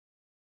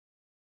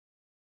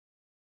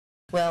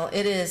Well,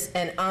 it is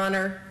an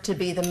honor to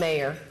be the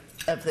mayor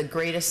of the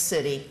greatest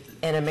city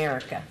in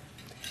America.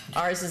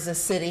 Ours is a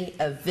city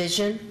of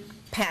vision,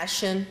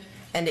 passion,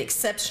 and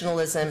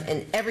exceptionalism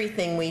in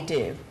everything we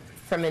do,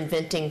 from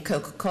inventing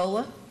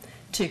Coca-Cola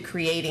to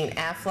creating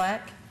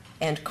Aflac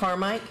and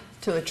Carmike,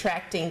 to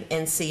attracting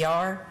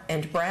NCR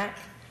and BRAC,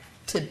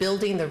 to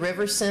building the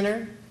River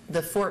Center,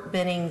 the Fort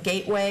Benning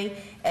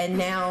Gateway, and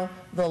now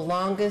the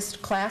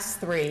longest Class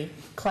 3,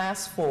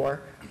 Class 4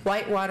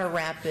 whitewater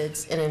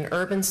rapids in an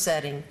urban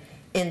setting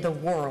in the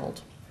world.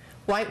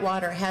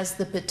 Whitewater has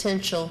the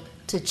potential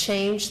to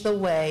change the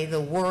way the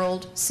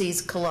world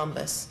sees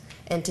Columbus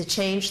and to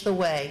change the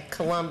way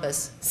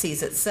Columbus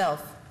sees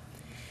itself.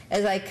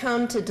 As I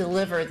come to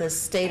deliver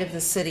this State of the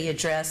City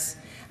address,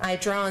 I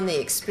draw on the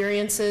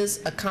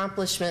experiences,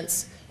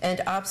 accomplishments,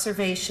 and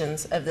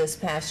observations of this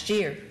past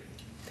year.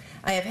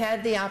 I have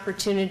had the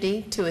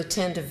opportunity to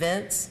attend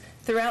events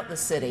throughout the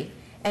city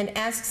and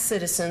ask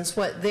citizens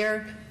what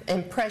their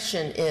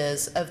impression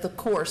is of the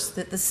course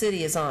that the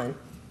city is on.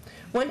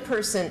 One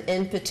person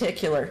in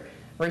particular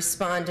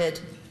responded,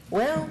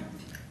 "Well,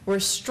 we're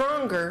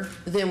stronger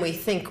than we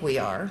think we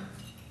are.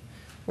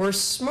 We're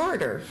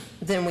smarter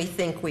than we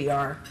think we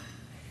are.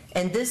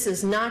 And this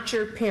is not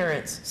your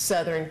parents'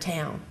 southern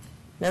town."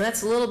 Now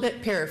that's a little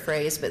bit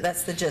paraphrased, but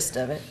that's the gist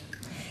of it.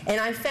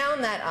 And I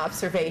found that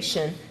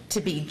observation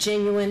to be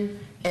genuine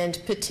and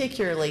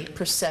particularly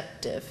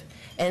perceptive.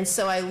 And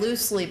so I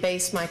loosely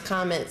base my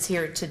comments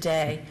here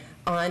today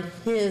on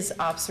his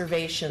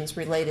observations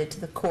related to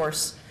the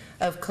course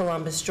of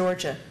Columbus,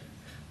 Georgia.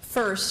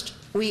 First,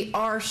 we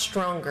are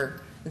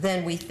stronger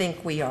than we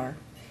think we are.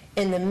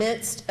 In the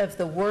midst of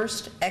the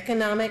worst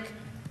economic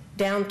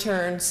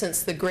downturn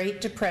since the Great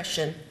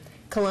Depression,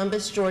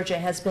 Columbus, Georgia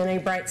has been a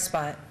bright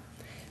spot.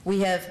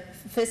 We have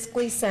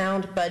fiscally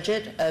sound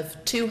budget of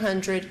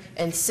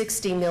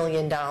 $260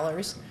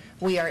 million.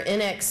 We are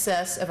in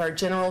excess of our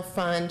general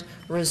fund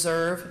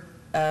reserve,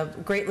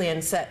 greatly in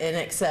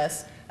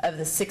excess of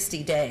the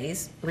 60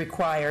 days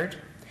required.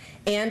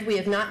 And we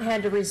have not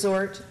had to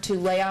resort to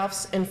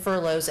layoffs and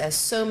furloughs as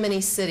so many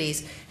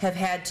cities have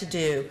had to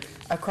do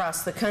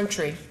across the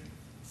country.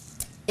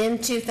 In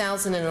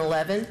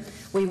 2011,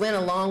 we went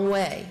a long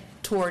way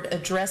toward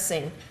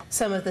addressing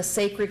some of the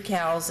sacred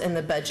cows in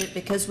the budget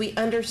because we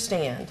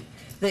understand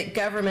that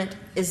government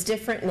is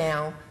different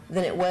now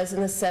than it was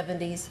in the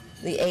 70s,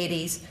 the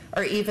 80s,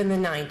 or even the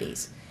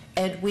 90s.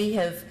 And we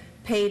have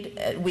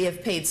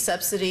paid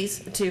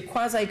subsidies to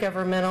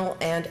quasi-governmental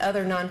and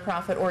other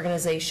nonprofit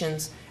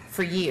organizations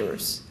for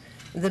years.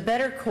 The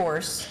better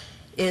course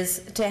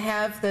is to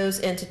have those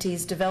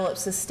entities develop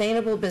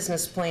sustainable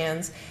business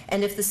plans,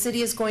 and if the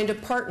city is going to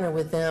partner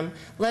with them,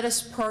 let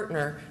us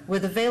partner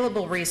with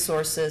available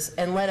resources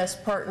and let us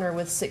partner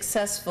with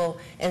successful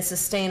and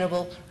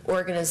sustainable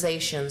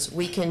organizations.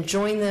 We can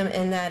join them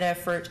in that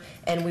effort,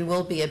 and we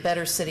will be a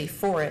better city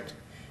for it.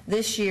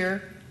 This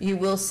year, you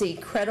will see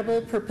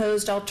credible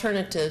proposed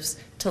alternatives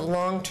to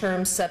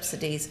long-term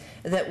subsidies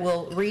that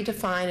will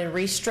redefine and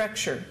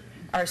restructure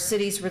our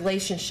city's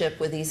relationship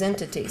with these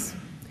entities.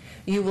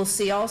 You will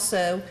see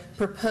also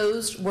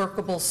proposed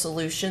workable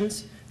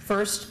solutions,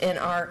 first in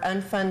our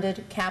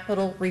unfunded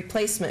capital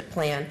replacement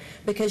plan,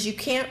 because you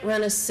can't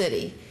run a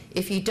city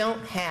if you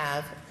don't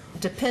have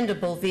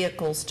dependable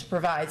vehicles to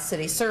provide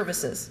city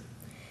services.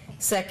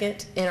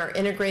 Second, in our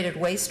integrated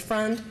waste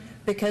fund,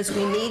 because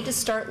we need to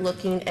start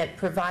looking at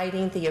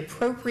providing the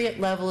appropriate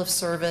level of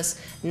service,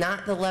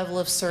 not the level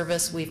of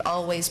service we've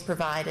always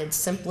provided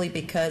simply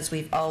because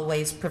we've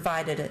always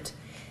provided it.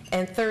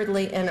 And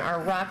thirdly, in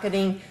our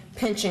rocketing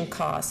pension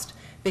cost,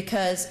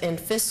 because in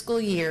fiscal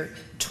year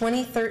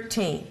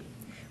 2013,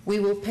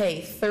 we will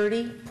pay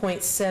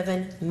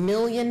 $30.7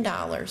 million,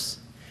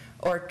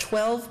 or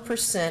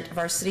 12% of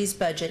our city's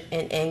budget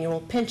in annual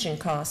pension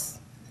costs.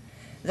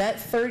 That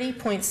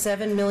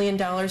 $30.7 million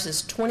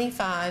is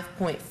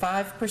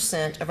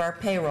 25.5% of our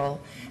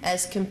payroll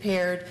as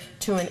compared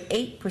to an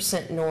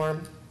 8%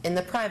 norm in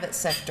the private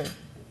sector.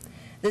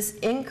 This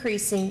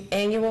increasing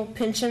annual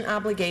pension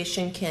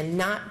obligation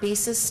cannot be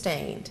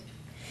sustained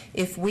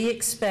if we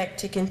expect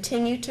to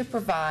continue to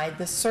provide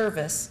the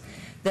service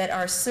that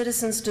our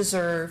citizens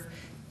deserve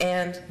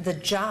and the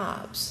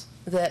jobs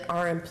that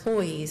our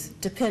employees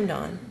depend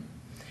on.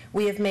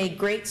 We have made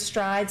great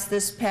strides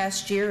this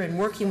past year in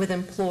working with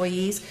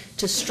employees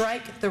to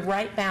strike the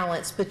right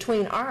balance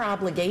between our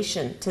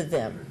obligation to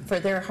them for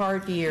their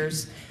hard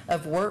years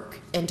of work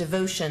and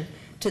devotion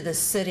to the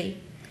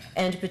city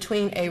and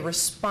between a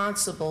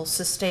responsible,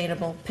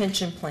 sustainable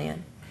pension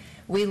plan.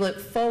 We look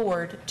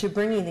forward to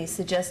bringing these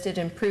suggested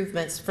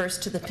improvements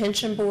first to the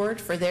Pension Board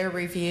for their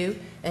review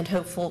and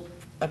hopeful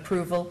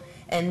approval,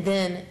 and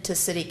then to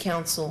City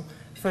Council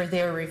for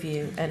their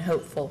review and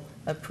hopeful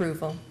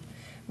approval.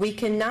 We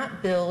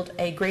cannot build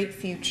a great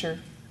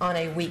future on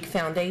a weak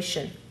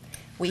foundation.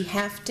 We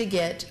have to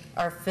get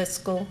our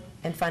fiscal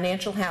and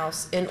financial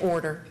house in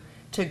order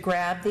to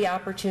grab the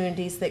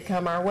opportunities that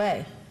come our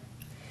way.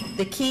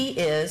 The key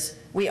is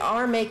we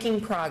are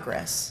making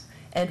progress,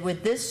 and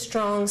with this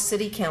strong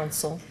City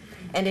Council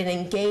and an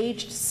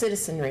engaged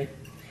citizenry,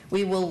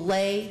 We will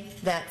lay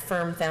that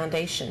firm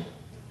foundation.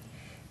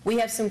 We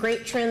have some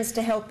great trends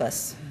to help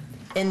us.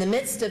 In the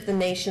midst of the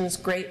nation's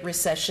Great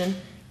Recession,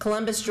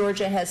 Columbus,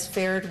 Georgia has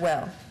fared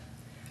well.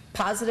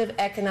 Positive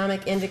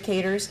economic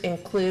indicators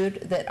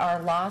include that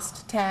our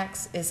lost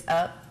tax is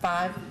up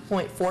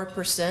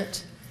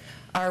 5.4%.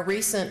 Our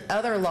recent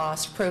other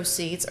lost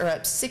proceeds are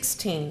up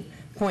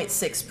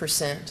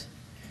 16.6%.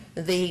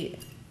 The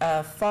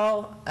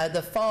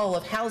fall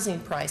of housing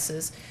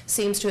prices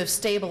seems to have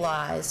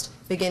stabilized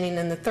beginning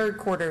in the third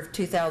quarter of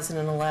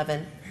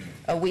 2011.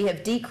 We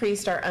have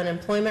decreased our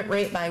unemployment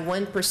rate by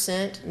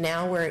 1%.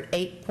 Now we're at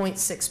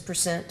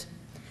 8.6%.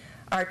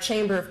 Our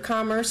Chamber of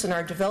Commerce and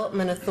our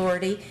Development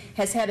Authority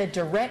has had a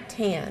direct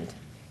hand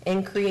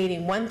in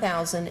creating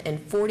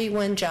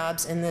 1,041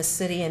 jobs in this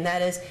city, and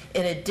that is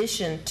in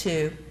addition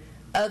to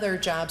other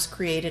jobs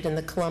created in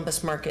the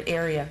Columbus market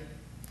area.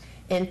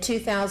 In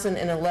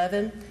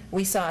 2011,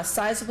 we saw a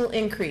sizable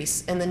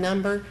increase in the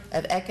number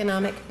of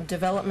economic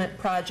development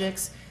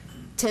projects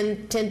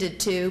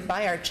tended to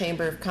by our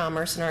Chamber of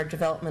Commerce and our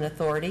Development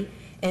Authority.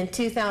 In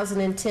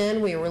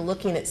 2010, we were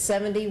looking at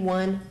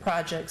 71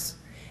 projects.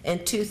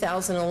 In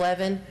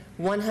 2011,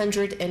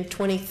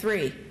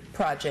 123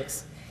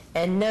 projects.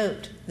 And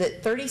note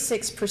that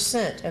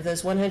 36% of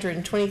those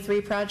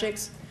 123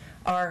 projects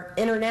are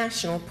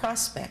international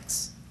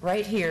prospects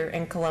right here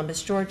in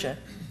Columbus, Georgia.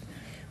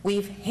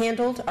 We've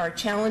handled our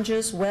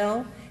challenges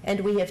well,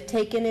 and we have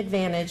taken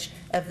advantage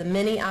of the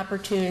many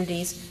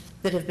opportunities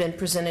that have been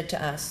presented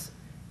to us.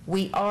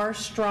 We are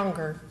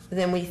stronger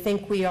than we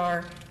think we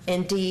are.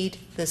 Indeed,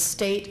 the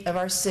state of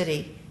our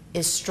city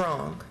is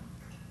strong.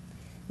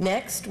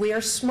 Next, we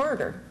are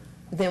smarter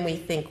than we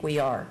think we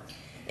are,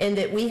 in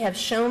that we have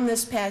shown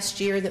this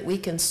past year that we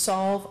can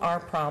solve our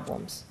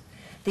problems.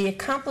 The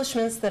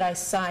accomplishments that I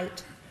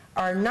cite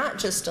are not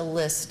just a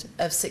list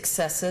of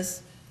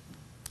successes.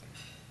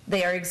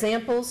 They are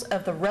examples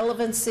of the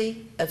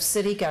relevancy of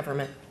city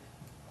government.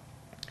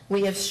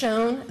 We have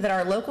shown that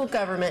our local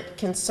government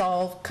can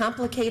solve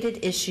complicated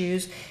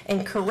issues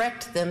and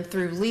correct them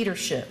through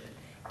leadership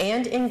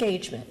and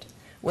engagement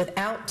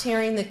without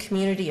tearing the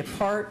community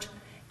apart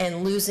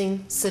and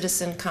losing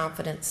citizen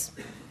confidence.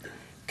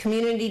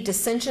 Community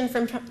dissension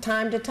from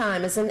time to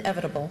time is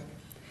inevitable,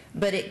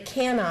 but it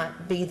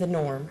cannot be the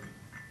norm.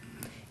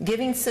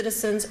 Giving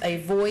citizens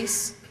a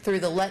voice through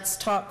the Let's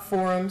Talk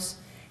forums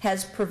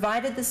has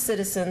provided the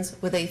citizens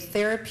with a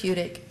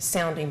therapeutic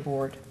sounding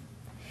board.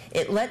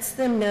 It lets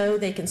them know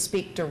they can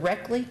speak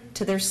directly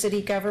to their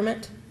city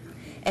government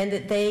and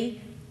that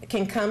they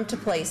can come to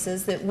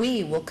places, that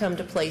we will come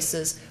to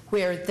places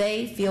where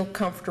they feel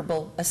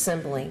comfortable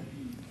assembling.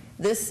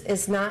 This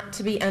is not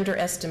to be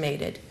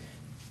underestimated.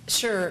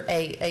 Sure,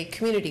 a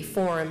community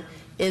forum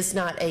is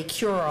not a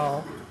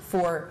cure-all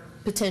for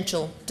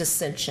potential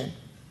dissension.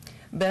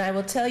 But I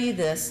will tell you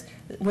this,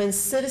 when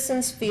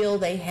citizens feel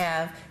they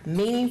have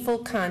meaningful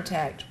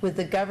contact with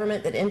the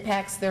government that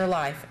impacts their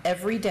life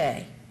every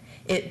day,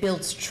 it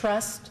builds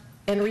trust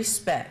and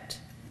respect,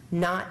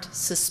 not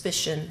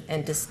suspicion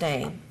and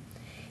disdain.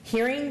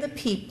 Hearing the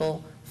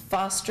people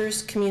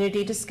fosters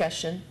community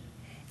discussion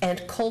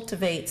and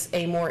cultivates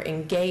a more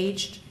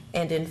engaged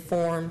and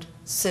informed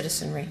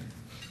citizenry.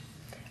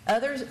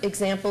 Other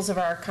examples of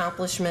our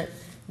accomplishment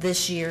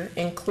this year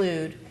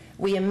include: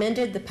 we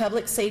amended the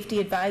Public Safety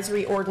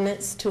Advisory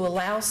Ordinance to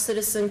allow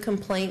citizen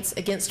complaints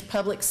against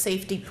public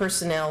safety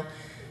personnel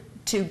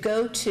to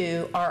go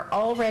to our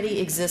already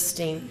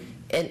existing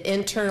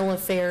internal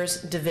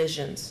affairs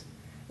divisions.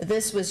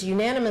 This was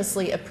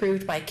unanimously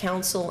approved by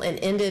council and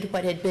ended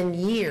what had been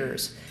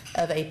years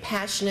of a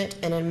passionate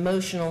and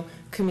emotional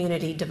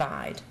community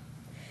divide.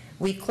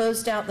 We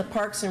closed out the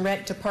Parks and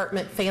Rec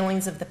Department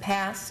failings of the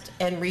past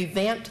and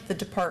revamped the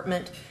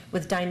department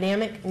with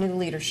dynamic new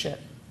leadership.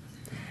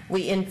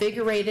 We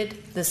invigorated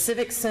the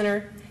Civic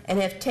Center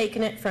and have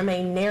taken it from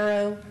a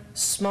narrow,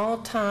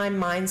 small-time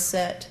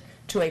mindset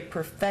to a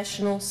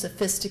professional,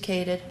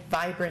 sophisticated,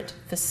 vibrant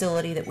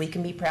facility that we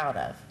can be proud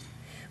of.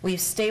 We've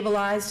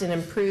stabilized and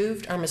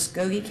improved our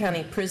Muskogee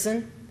County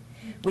Prison.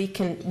 We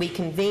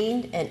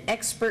convened an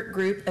expert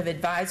group of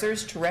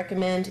advisors to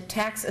recommend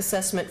tax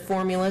assessment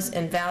formulas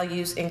and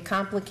values in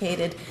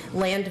complicated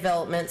land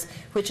developments,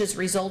 which has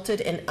resulted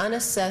in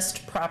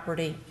unassessed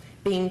property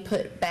being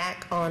put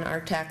back on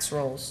our tax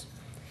rolls.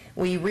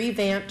 We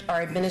revamped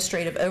our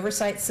administrative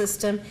oversight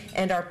system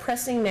and are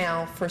pressing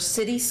now for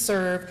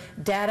city-serve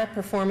data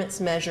performance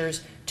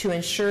measures to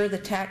ensure the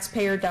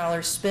taxpayer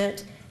dollars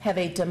spent have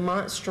a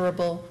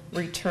demonstrable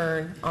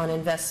return on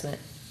investment.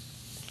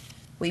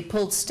 We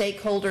pulled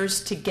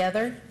stakeholders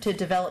together to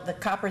develop the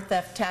Copper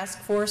Theft Task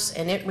Force,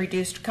 and it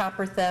reduced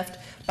copper theft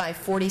by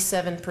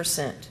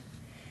 47%.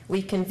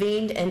 We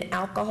convened an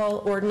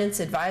Alcohol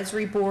Ordinance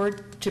Advisory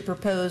Board to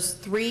propose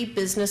 3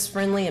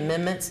 business-friendly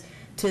amendments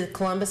to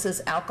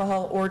Columbus's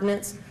alcohol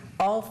ordinance,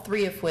 all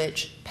 3 of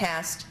which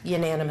passed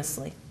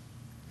unanimously.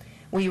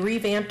 We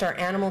revamped our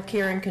Animal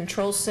Care and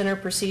Control Center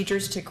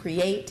procedures to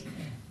create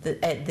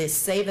the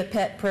Save a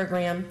Pet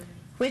program,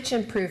 which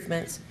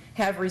improvements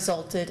have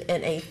resulted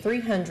in a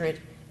 350%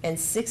 and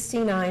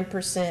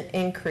 69%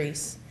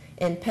 increase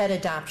in pet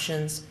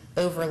adoptions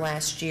over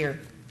last year.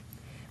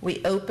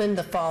 We opened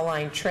the Fall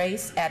Line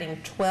Trace, adding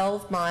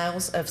 12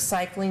 miles of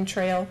cycling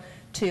trail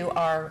to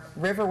our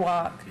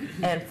Riverwalk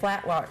and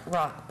Flat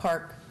Rock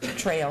Park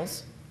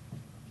trails.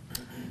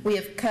 We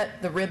have cut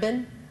the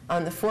ribbon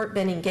on the Fort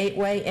Benning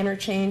Gateway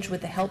interchange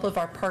with the help of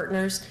our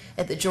partners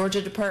at the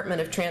Georgia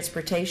Department of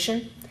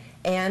Transportation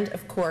and,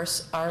 of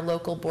course, our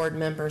local board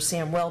member,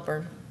 Sam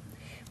Welburn.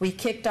 We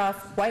kicked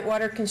off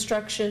Whitewater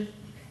construction,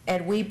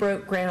 and we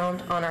broke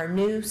ground on our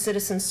new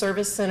Citizen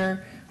Service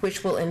Center,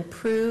 which will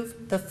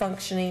improve the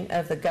functioning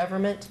of the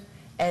government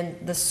and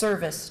the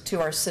service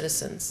to our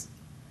citizens.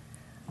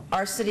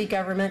 Our city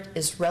government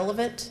is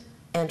relevant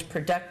and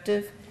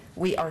productive.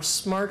 We are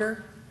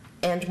smarter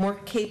and more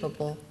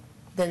capable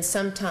than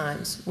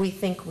sometimes we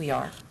think we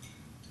are.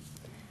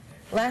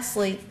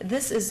 Lastly,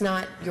 this is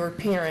not your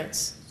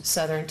parents'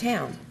 southern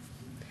town.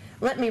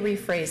 Let me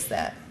rephrase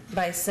that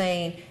by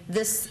saying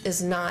this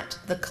is not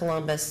the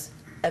Columbus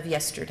of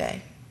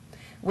yesterday.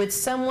 Would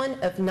someone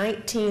of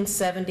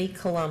 1970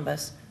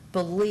 Columbus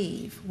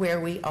believe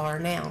where we are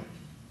now?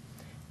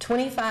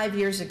 25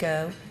 years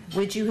ago,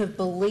 would you have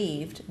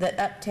believed that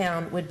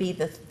Uptown would be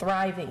the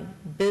thriving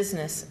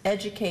business,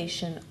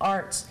 education,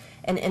 arts,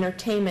 and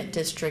entertainment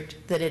district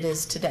that it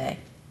is today?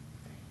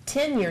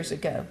 10 years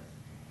ago,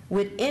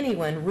 would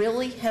anyone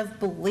really have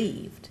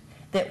believed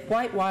that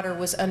Whitewater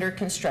was under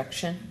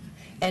construction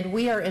and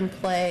we are in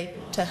play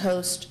to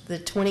host the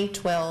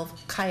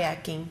 2012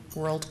 Kayaking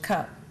World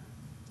Cup?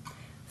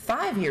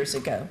 5 years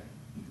ago,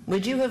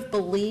 would you have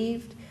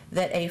believed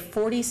that a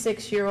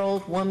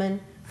 46-year-old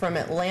woman from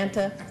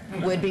Atlanta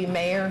would be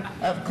mayor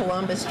of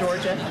Columbus,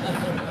 Georgia?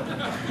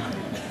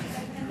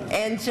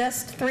 And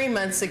just 3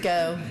 months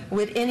ago,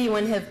 would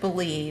anyone have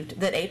believed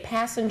that a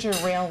passenger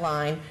rail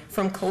line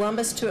from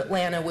Columbus to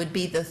Atlanta would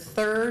be the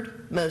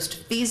third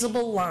most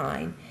feasible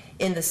line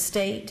in the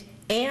state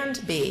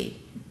and be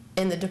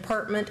in the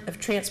Department of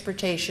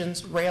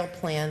Transportation's rail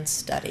plan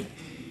study?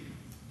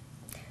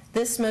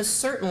 This most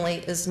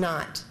certainly is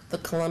not the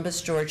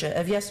Columbus, Georgia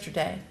of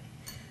yesterday.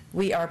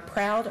 We are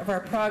proud of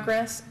our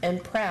progress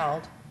and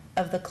proud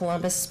of the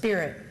Columbus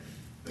spirit.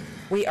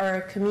 We are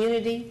a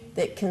community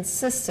that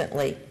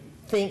consistently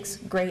thinks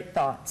great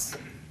thoughts,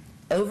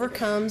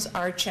 overcomes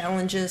our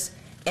challenges,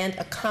 and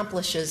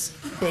accomplishes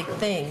big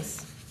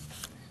things.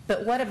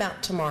 But what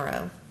about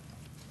tomorrow?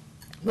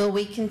 Will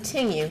we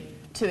continue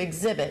to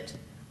exhibit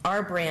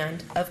our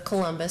brand of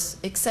Columbus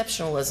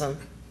exceptionalism?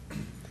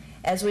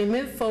 As we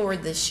move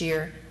forward this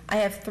year, I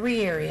have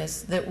 3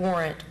 areas that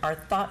warrant our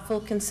thoughtful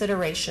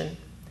consideration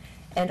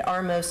and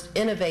our most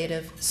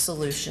innovative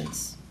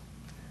solutions.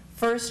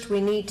 First,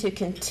 we need to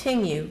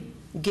continue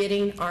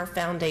getting our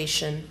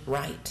foundation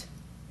right.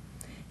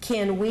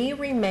 Can we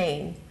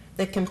remain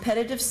the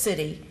competitive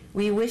city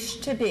we wish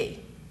to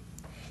be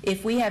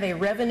if we have a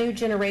revenue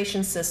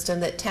generation system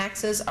that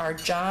taxes our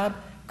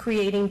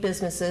job-creating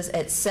businesses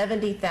at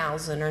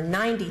 $70,000 or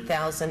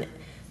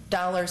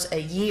 $90,000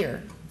 a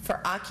year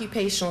for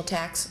occupational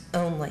tax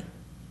only,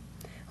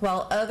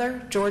 while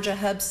other Georgia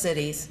hub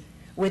cities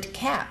would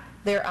cap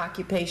their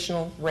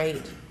occupational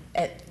rate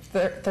at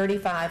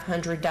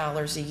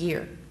 $3,500 a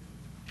year?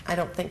 I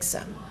don't think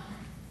so.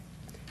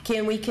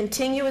 Can we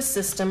continue a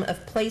system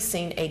of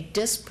placing a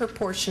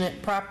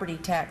disproportionate property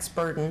tax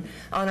burden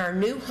on our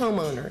new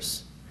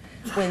homeowners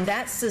when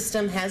that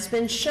system has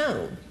been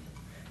shown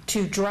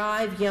to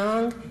drive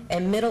young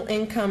and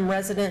middle-income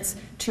residents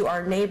to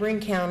our neighboring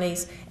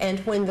counties, and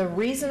when the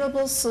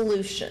reasonable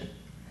solution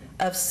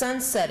of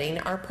sunsetting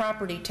our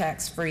property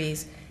tax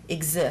freeze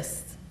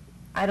exists?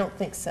 I don't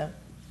think so.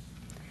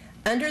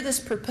 Under this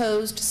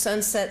proposed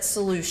sunset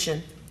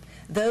solution,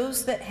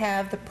 those that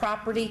have the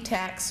property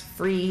tax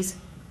freeze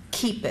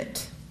keep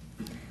it.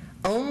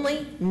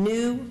 Only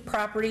new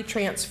property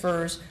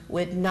transfers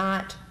would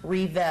not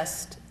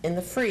revest in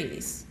the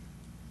freeze.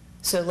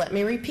 So let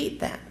me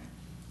repeat that.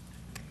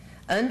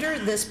 Under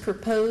this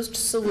proposed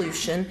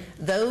solution,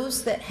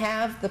 those that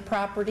have the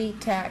property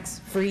tax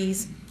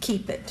freeze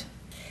keep it,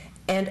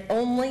 and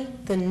only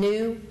the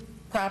new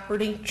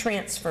property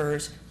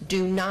transfers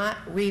do not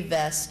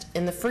revest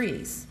in the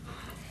freeze.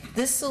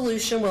 This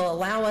solution will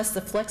allow us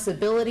the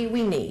flexibility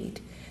we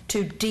need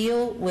to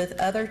deal with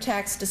other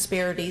tax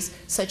disparities,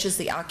 such as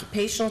the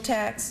occupational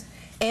tax,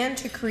 and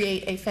to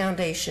create a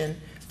foundation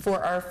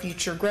for our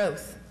future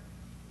growth.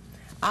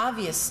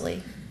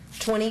 Obviously,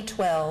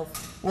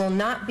 2012 will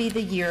not be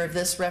the year of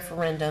this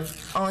referendum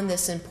on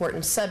this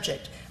important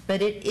subject,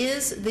 but it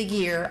is the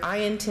year I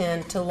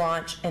intend to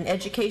launch an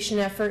education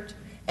effort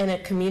and a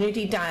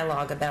community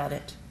dialogue about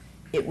it.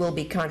 It will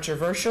be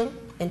controversial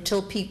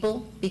until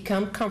people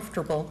become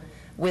comfortable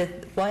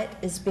with what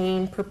is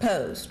being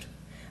proposed.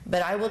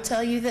 But I will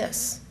tell you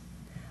this: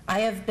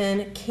 I have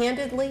been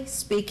candidly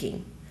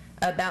speaking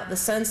about the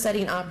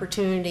sunsetting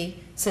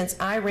opportunity since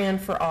I ran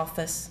for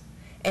office,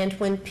 and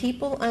when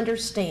people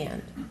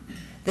understand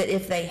that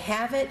if they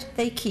have it,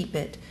 they keep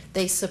it,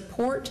 they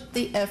support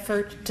the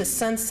effort to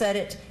sunset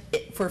it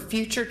for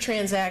future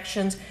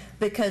transactions,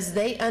 because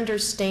they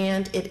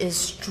understand it is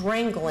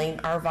strangling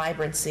our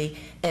vibrancy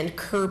and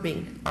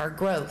curbing our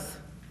growth.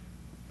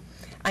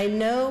 I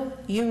know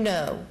you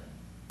know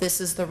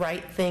this is the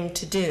right thing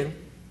to do,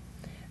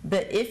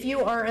 but if you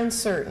are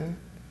uncertain,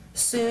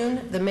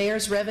 soon the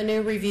Mayor's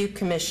Revenue Review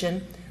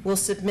Commission will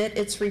submit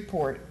its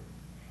report,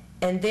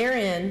 and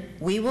therein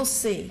we will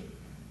see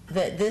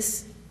that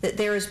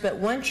there is but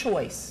one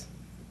choice,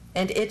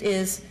 and it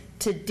is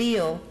to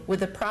deal with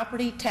the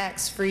property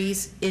tax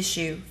freeze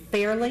issue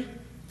fairly,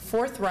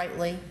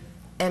 forthrightly,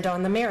 and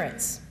on the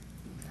merits.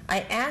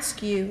 I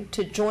ask you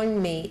to join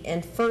me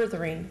in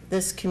furthering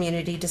this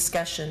community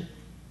discussion.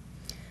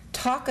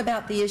 Talk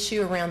about the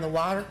issue around the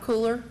water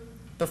cooler,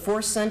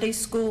 before Sunday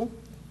school,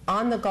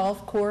 on the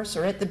golf course,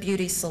 or at the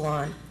beauty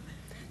salon.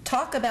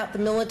 Talk about the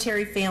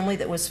military family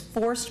that was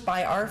forced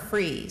by our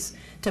freeze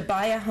to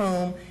buy a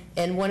home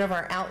in one of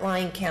our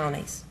outlying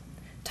counties.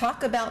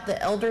 Talk about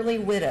the elderly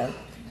widow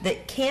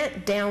that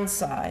can't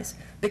downsize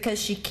because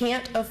she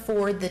can't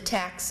afford the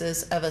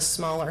taxes of a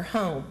smaller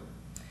home.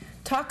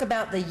 Talk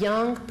about the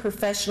young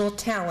professional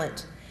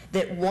talent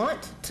that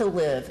want to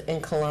live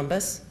in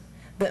Columbus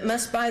but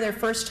must buy their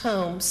first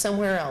home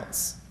somewhere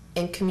else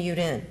and commute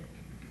in.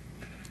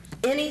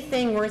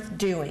 Anything worth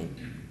doing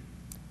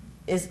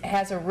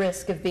has a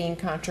risk of being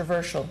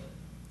controversial.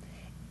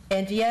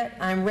 And yet,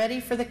 I'm ready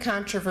for the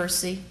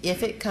controversy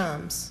if it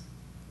comes,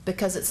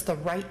 because it's the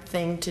right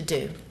thing to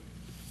do.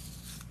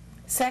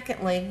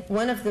 Secondly,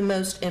 one of the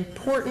most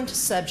important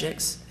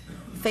subjects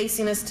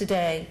facing us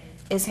today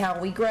is how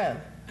we grow,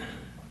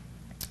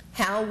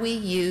 how we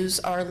use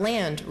our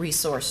land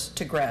resource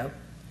to grow.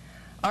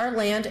 Our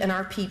land and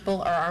our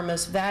people are our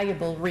most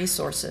valuable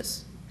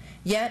resources.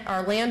 Yet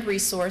our land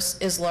resource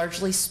is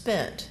largely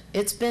spent.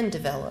 It's been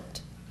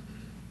developed.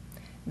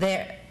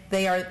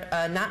 They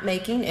are not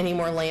making any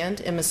more land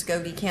in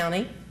Muskogee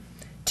County.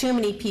 Too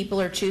many people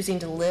are choosing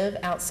to live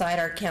outside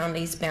our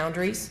county's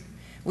boundaries.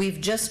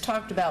 We've just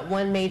talked about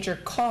one major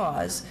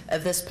cause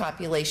of this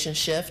population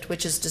shift,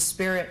 which is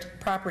disparate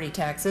property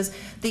taxes.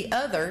 The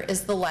other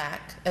is the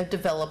lack of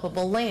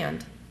developable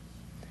land.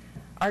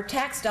 Our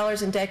tax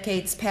dollars in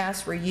decades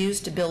past were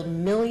used to build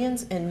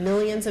millions and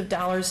millions of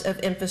dollars of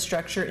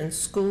infrastructure in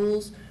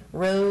schools,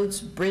 roads,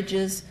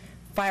 bridges,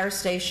 fire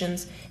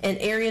stations, and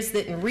areas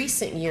that in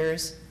recent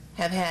years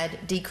have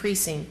had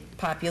decreasing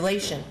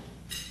population.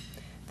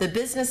 The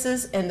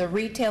businesses and the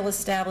retail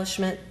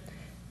establishment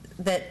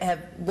that have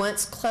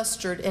once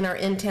clustered in our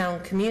in-town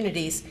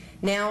communities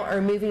now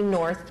are moving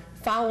north,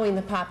 following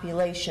the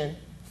population,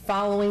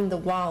 following the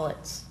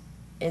wallets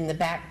in the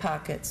back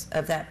pockets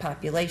of that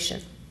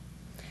population.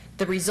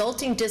 The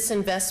resulting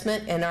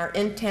disinvestment in our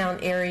in-town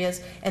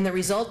areas and the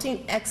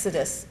resulting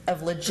exodus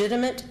of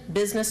legitimate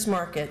business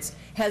markets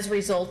has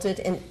resulted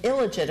in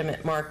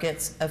illegitimate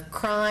markets of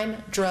crime,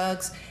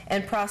 drugs,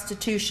 and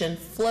prostitution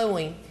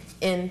flowing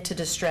into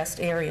distressed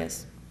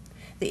areas.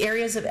 The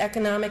areas of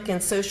economic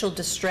and social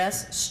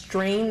distress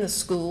strain the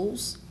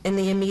schools in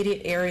the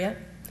immediate area.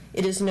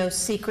 It is no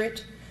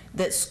secret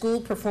that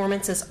school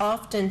performance is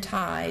often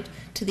tied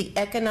to the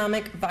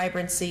economic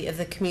vibrancy of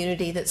the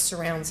community that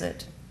surrounds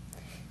it.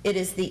 It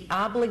is the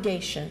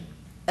obligation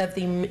of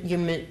the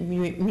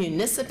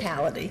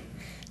municipality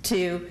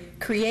to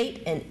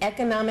create an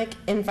economic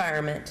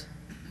environment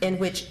in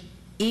which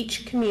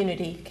each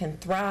community can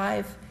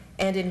thrive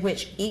and in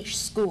which each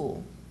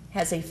school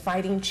has a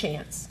fighting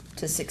chance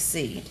to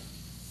succeed.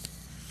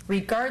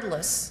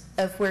 Regardless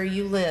of where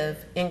you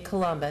live in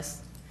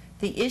Columbus,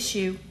 the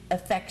issue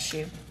affects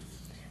you.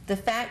 The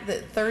fact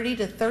that 30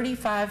 to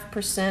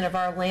 35% of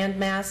our land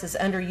mass is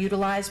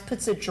underutilized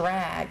puts a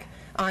drag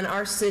on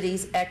our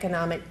city's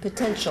economic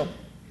potential.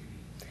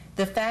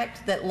 The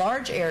fact that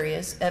large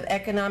areas of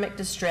economic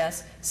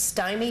distress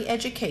stymie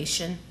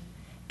education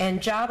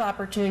and job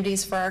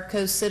opportunities for our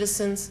coast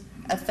citizens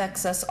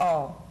affects us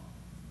all.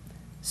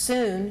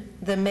 Soon,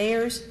 the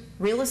Mayor's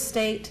Real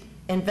Estate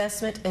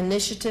Investment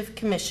Initiative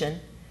Commission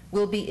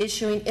will be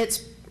issuing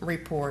its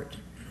report,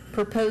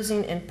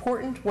 proposing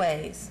important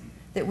ways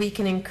that we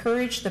can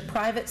encourage the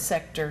private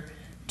sector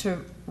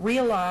to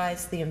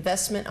realize the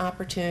investment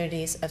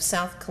opportunities of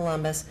South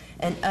Columbus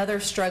and other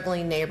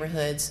struggling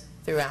neighborhoods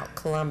throughout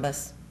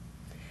Columbus.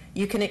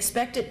 You can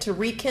expect it to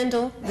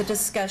rekindle the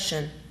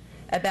discussion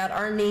about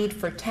our need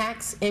for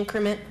tax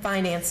increment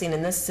financing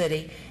in this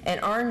city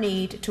and our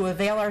need to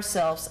avail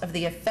ourselves of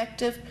the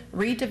effective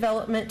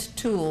redevelopment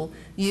tool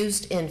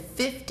used in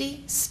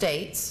 50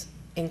 states,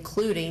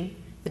 including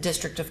the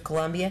District of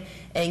Columbia,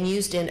 and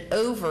used in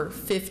over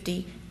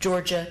 50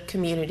 Georgia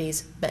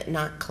communities, but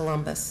not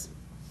Columbus.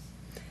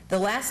 The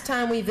last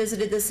time we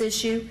visited this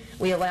issue,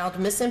 we allowed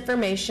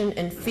misinformation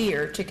and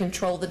fear to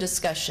control the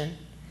discussion,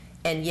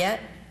 and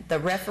yet the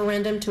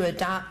referendum to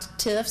adopt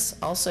TIFs,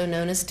 also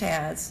known as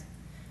TADs,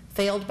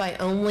 failed by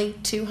only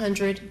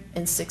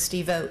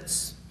 260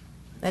 votes.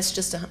 That's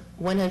just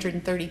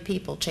 130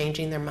 people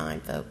changing their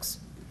mind, folks.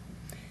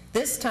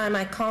 This time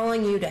I'm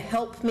calling you to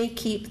help me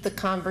keep the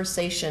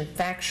conversation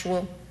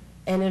factual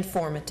and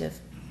informative.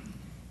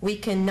 We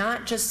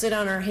cannot just sit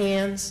on our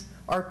hands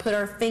or put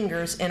our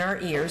fingers in our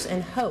ears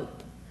and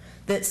hope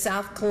that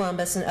South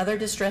Columbus and other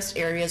distressed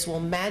areas will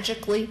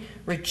magically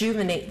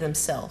rejuvenate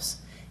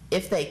themselves.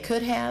 If they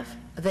could have,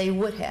 they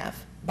would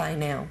have by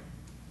now.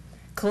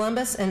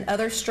 Columbus and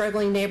other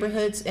struggling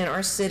neighborhoods in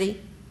our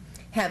city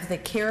have the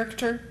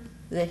character,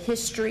 the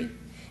history,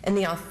 and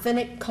the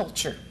authentic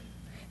culture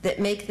that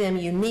make them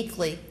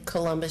uniquely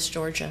Columbus,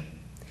 Georgia.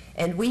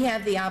 And we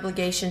have the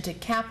obligation to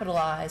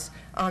capitalize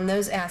on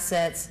those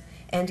assets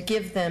and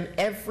give them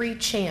every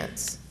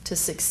chance to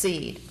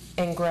succeed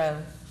and grow.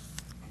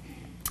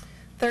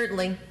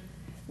 Thirdly,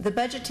 the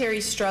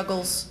budgetary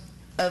struggles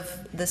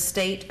of the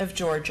state of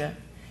Georgia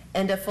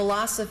and a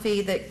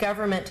philosophy that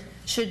government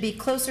should be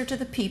closer to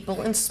the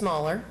people and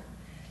smaller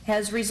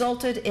has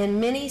resulted in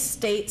many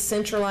state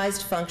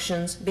centralized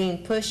functions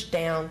being pushed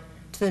down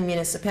to the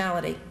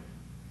municipality.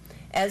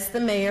 As the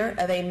mayor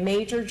of a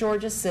major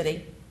Georgia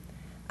city,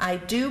 I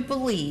do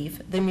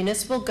believe the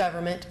municipal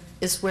government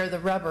is where the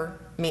rubber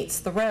meets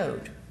the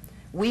road.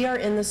 We are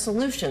in the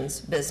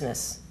solutions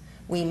business.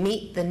 We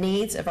meet the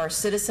needs of our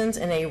citizens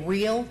in a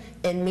real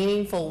and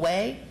meaningful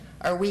way,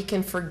 or we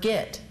can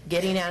forget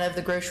getting out of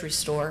the grocery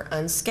store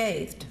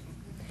unscathed.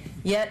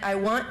 Yet I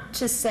want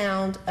to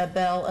sound a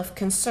bell of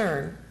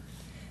concern.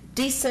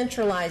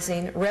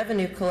 Decentralizing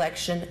revenue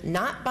collection,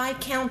 not by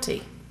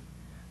county,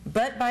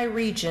 but by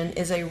region,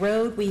 is a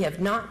road we have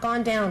not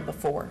gone down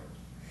before,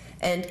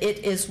 and it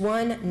is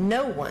one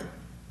no one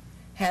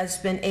has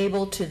been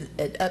able to,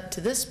 up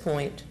to this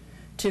point,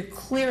 to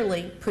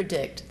clearly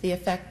predict the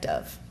effect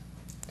of.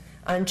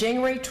 On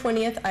January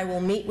 20th, I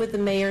will meet with the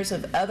mayors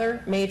of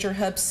other major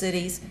hub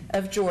cities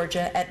of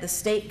Georgia at the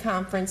State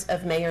Conference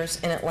of Mayors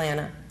in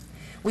Atlanta.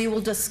 We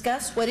will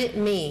discuss what it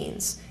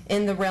means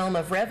in the realm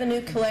of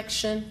revenue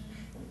collection,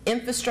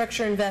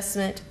 infrastructure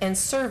investment, and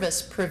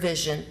service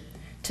provision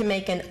to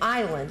make an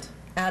island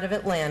out of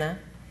Atlanta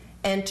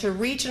and to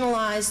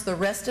regionalize the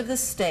rest of the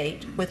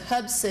state with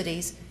hub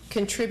cities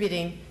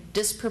contributing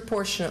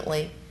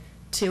disproportionately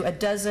to a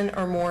dozen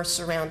or more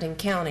surrounding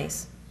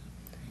counties.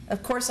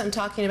 Of course, I'm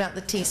talking about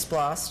the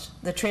TSPLOST,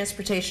 the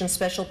Transportation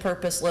Special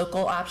Purpose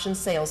Local Option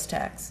Sales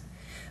Tax,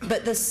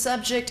 but the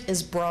subject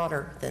is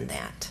broader than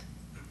that.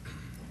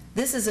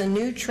 This is a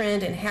new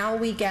trend in how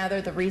we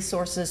gather the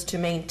resources to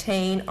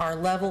maintain our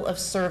level of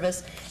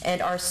service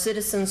and our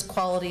citizens'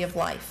 quality of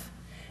life.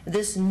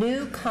 This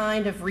new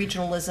kind of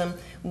regionalism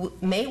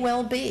may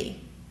well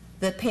be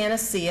the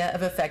panacea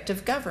of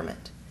effective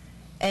government,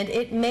 and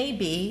it may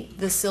be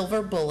the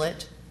silver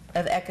bullet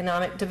of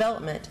economic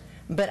development,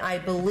 but I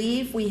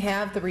believe we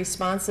have the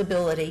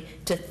responsibility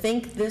to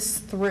think this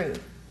through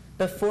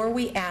before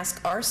we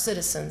ask our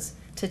citizens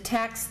to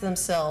tax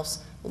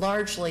themselves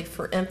largely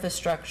for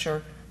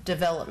infrastructure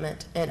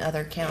development in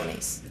other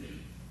counties.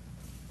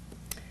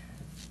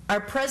 Our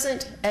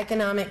present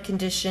economic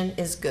condition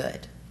is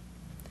good.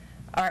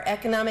 Our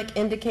economic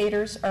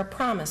indicators are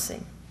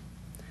promising.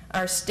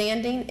 Our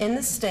standing in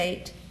the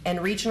state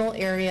and regional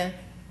area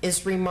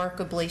is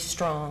remarkably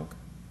strong.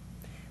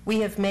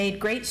 We have made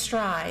great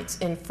strides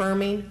in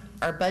firming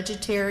our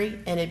budgetary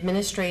and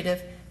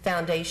administrative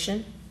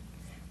foundation.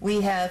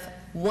 We have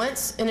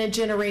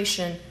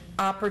once-in-a-generation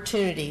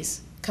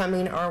opportunities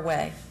coming our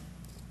way,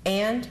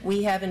 and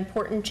we have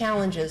important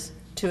challenges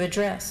to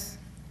address.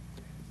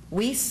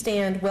 We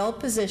stand well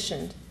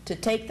positioned to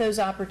take those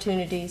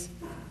opportunities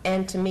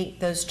and to meet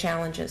those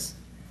challenges.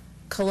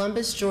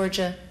 Columbus,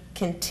 Georgia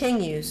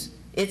continues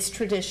its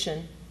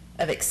tradition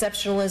of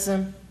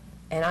exceptionalism,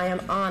 and I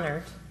am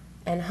honored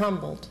and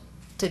humbled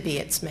to be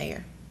its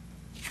mayor.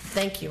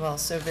 Thank you all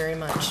so very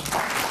much.